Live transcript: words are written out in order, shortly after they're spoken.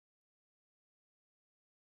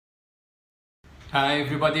Hi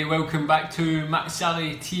everybody, welcome back to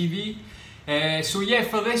Fathia TV. So yeah,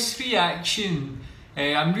 for this reaction,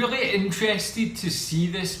 I'm really interested to see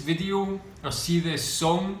this video or see this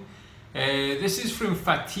song. This is from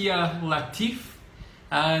Fathia Latiff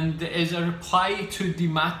and it is a reply to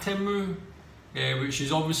Dimatamu, which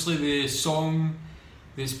is obviously the song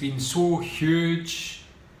that's been so huge,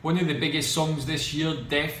 one of the biggest songs this year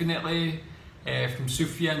definitely, from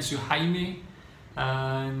Sufian Suhaimi.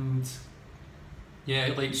 And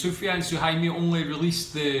yeah, like Sufian Suhaimi only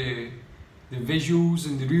released the visuals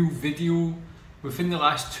and the real video within the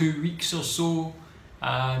last 2 weeks or so,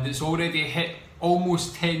 and it's already hit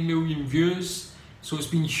almost 10 million views, so it's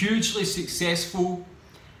been hugely successful.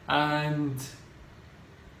 And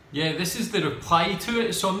yeah, this is the reply to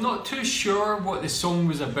it, so I'm not too sure what the song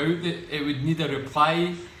was about that it would need a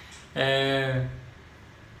reply, or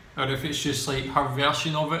if it's just like her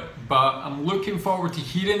version of it, but I'm looking forward to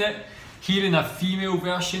hearing it. Hearing a female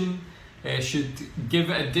version should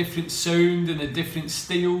give it a different sound and a different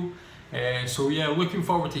style. So yeah, looking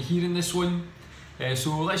forward to hearing this one.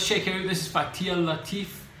 So let's check it out. This is Fathia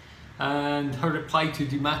Latiff and her reply to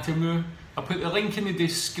Dimatamu. I'll put the link in the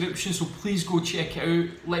description, so please go check it out.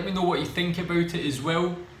 Let me know what you think about it as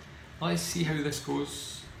well. Let's see how this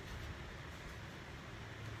goes.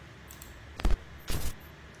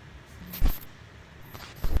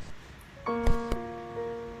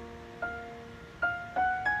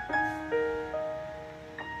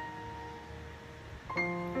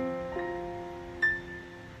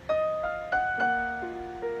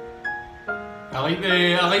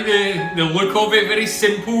 I like the look of it, very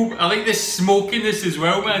simple. I like the smokiness as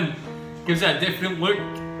well, man. Gives it a different look.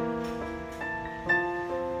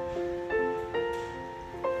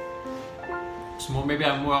 So maybe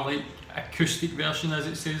a more like acoustic version, as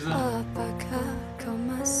it says there.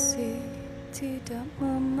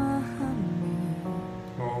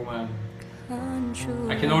 Oh man,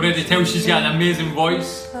 I can already tell she's got an amazing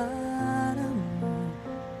voice.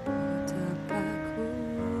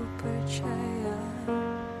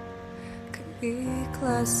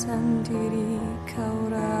 Keikhlasan diri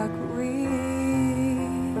kau ragui,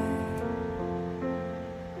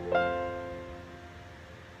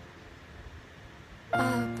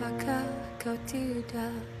 apakah kau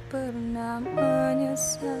tidak pernah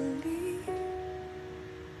menyesali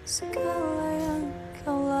segala yang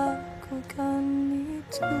kau lakukan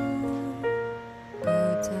itu?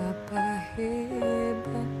 Betapa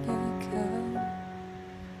hebatnya kau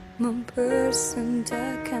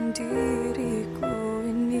mempersembahkan diriku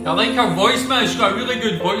ini. I like her voice, man. She's got a really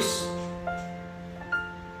good voice.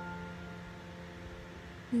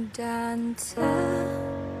 Dan tak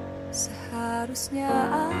seharusnya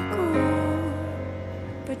aku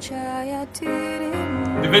percaya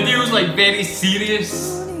dirimu. The video is like very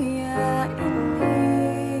serious.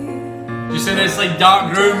 Just in this like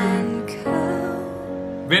dark room,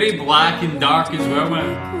 very black and dark as well,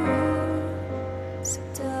 man.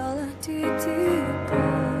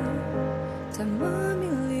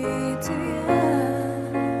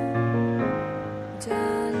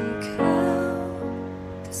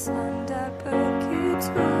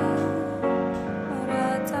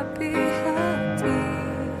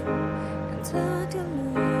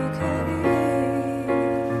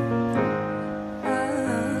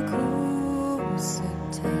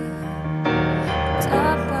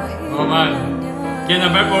 Oh man, getting a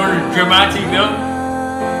bit more dramatic there.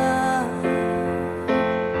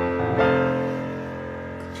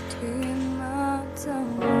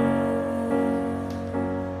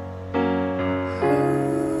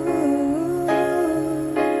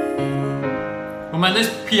 Oh man, this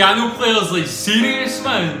piano player is like serious,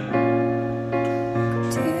 man.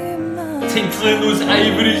 Tinkling those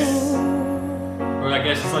ivories. Well, I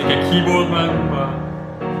guess it's like a keyboard, man. But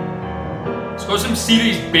it's got some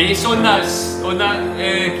serious bass on that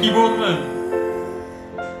keyboard, man.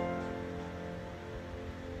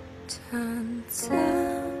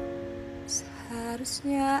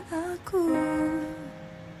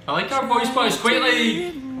 I like her voice, but it's quite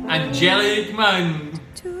like angelic, man.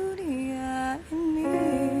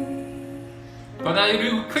 But that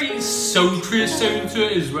real quite sultry sound to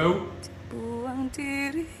it as well.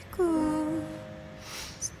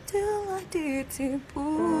 Ditipu,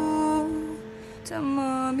 tak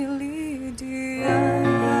memilih dia,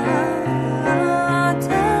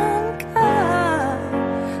 dan kau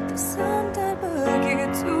tersandar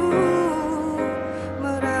begitu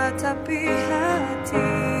meratapi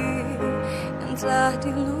hati yang telah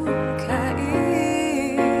dilukai,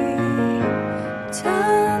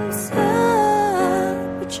 dan tak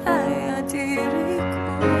percaya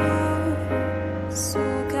diriku,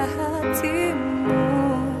 suka hatimu.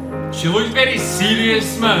 She looks very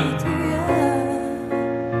serious, man.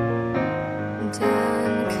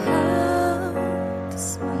 Dan kau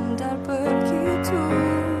bersandar begitu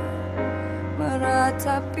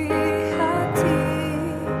meratapi hati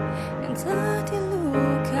yang telah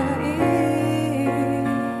dilukai.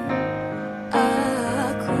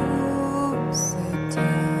 Aku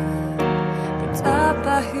sedar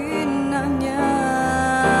betapa hinanya.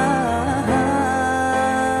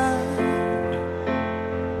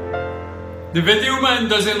 The video,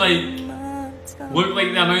 man, doesn't like look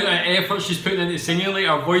like the amount of effort she's putting into singing. Like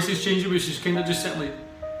her voice is changing, but she's kind of just sitting like.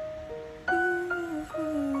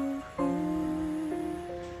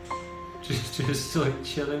 Just like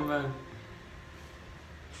chilling, man.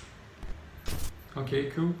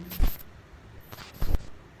 Okay, cool.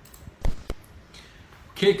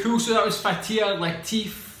 Okay, cool. So that was Fathia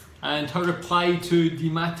Latiff and her reply to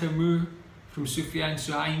Dimatamu from Sufian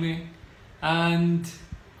Suhaimi. And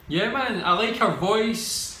yeah, man, I like her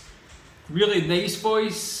voice. Really nice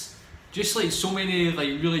voice. Just like so many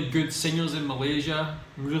like really good singers in Malaysia.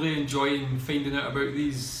 I'm really enjoying finding out about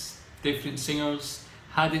these different singers.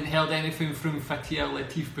 Hadn't heard anything from Fathia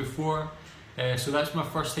Latiff before, so that's my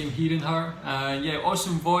first time hearing her. Yeah,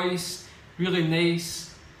 awesome voice, really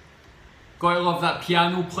nice. Gotta love that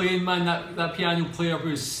piano playing, man. That piano player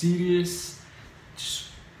was serious.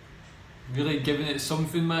 Just really giving it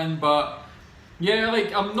something, man. But yeah,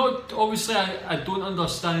 like I'm not, obviously I don't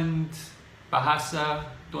understand Bahasa,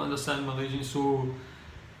 don't understand Malaysian, so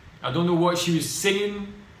I don't know what she was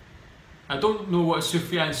singing. I don't know what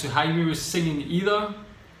Sufian Suhaimi was singing either,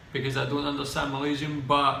 because I don't understand Malaysian,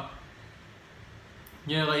 but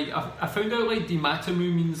yeah, like I found out like Dimatamu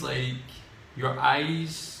means like your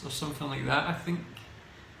eyes or something like that, I think.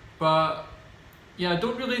 But yeah, I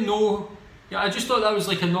don't really know. Yeah, I just thought that was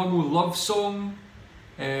like a normal love song.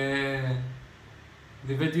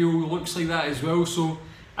 The video looks like that as well, so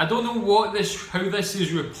I don't know how this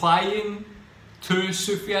is replying to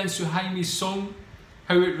Sufian Suhaimi's song,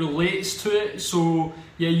 how it relates to it. So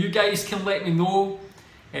yeah, you guys can let me know.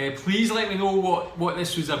 Please let me know what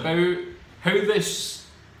this was about, how this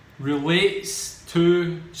relates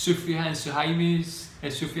to Sufian Suhaimi's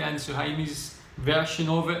version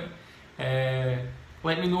of it.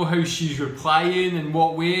 Let me know how she's replying, in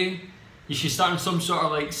what way. Is she starting some sort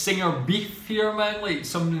of like singer beef here, man? Like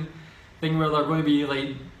something where they're going to be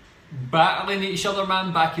like battling each other,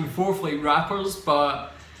 man, back and forth like rappers.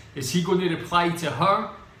 But is he going to reply to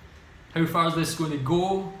her? How far is this going to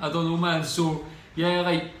go? I don't know, man. So yeah,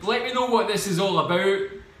 like let me know what this is all about,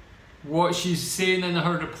 what she's saying in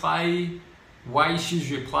her reply, why she's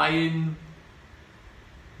replying.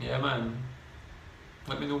 Yeah, man,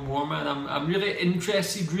 let me know more, man. I'm really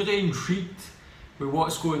interested, really intrigued with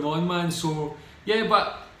what's going on, man. So yeah,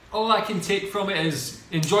 but all I can take from it is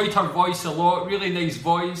enjoyed her voice a lot, really nice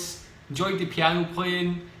voice, enjoyed the piano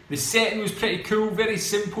playing, the setting was pretty cool, very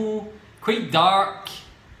simple, quite dark.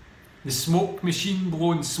 The smoke machine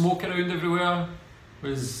blowing smoke around everywhere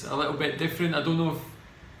was a little bit different. I don't know if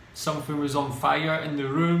something was on fire in the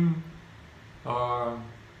room or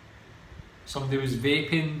somebody was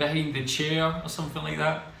vaping behind the chair or something like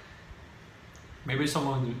that. Maybe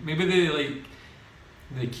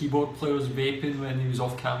the keyboard player was vaping when he was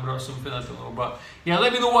off camera or something, I don't know. But yeah,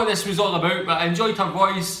 let me know what this was all about. But I enjoyed her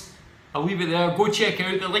voice. I'll leave it there. Go check it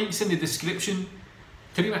out. The link's in the description.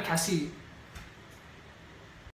 Terima kasih.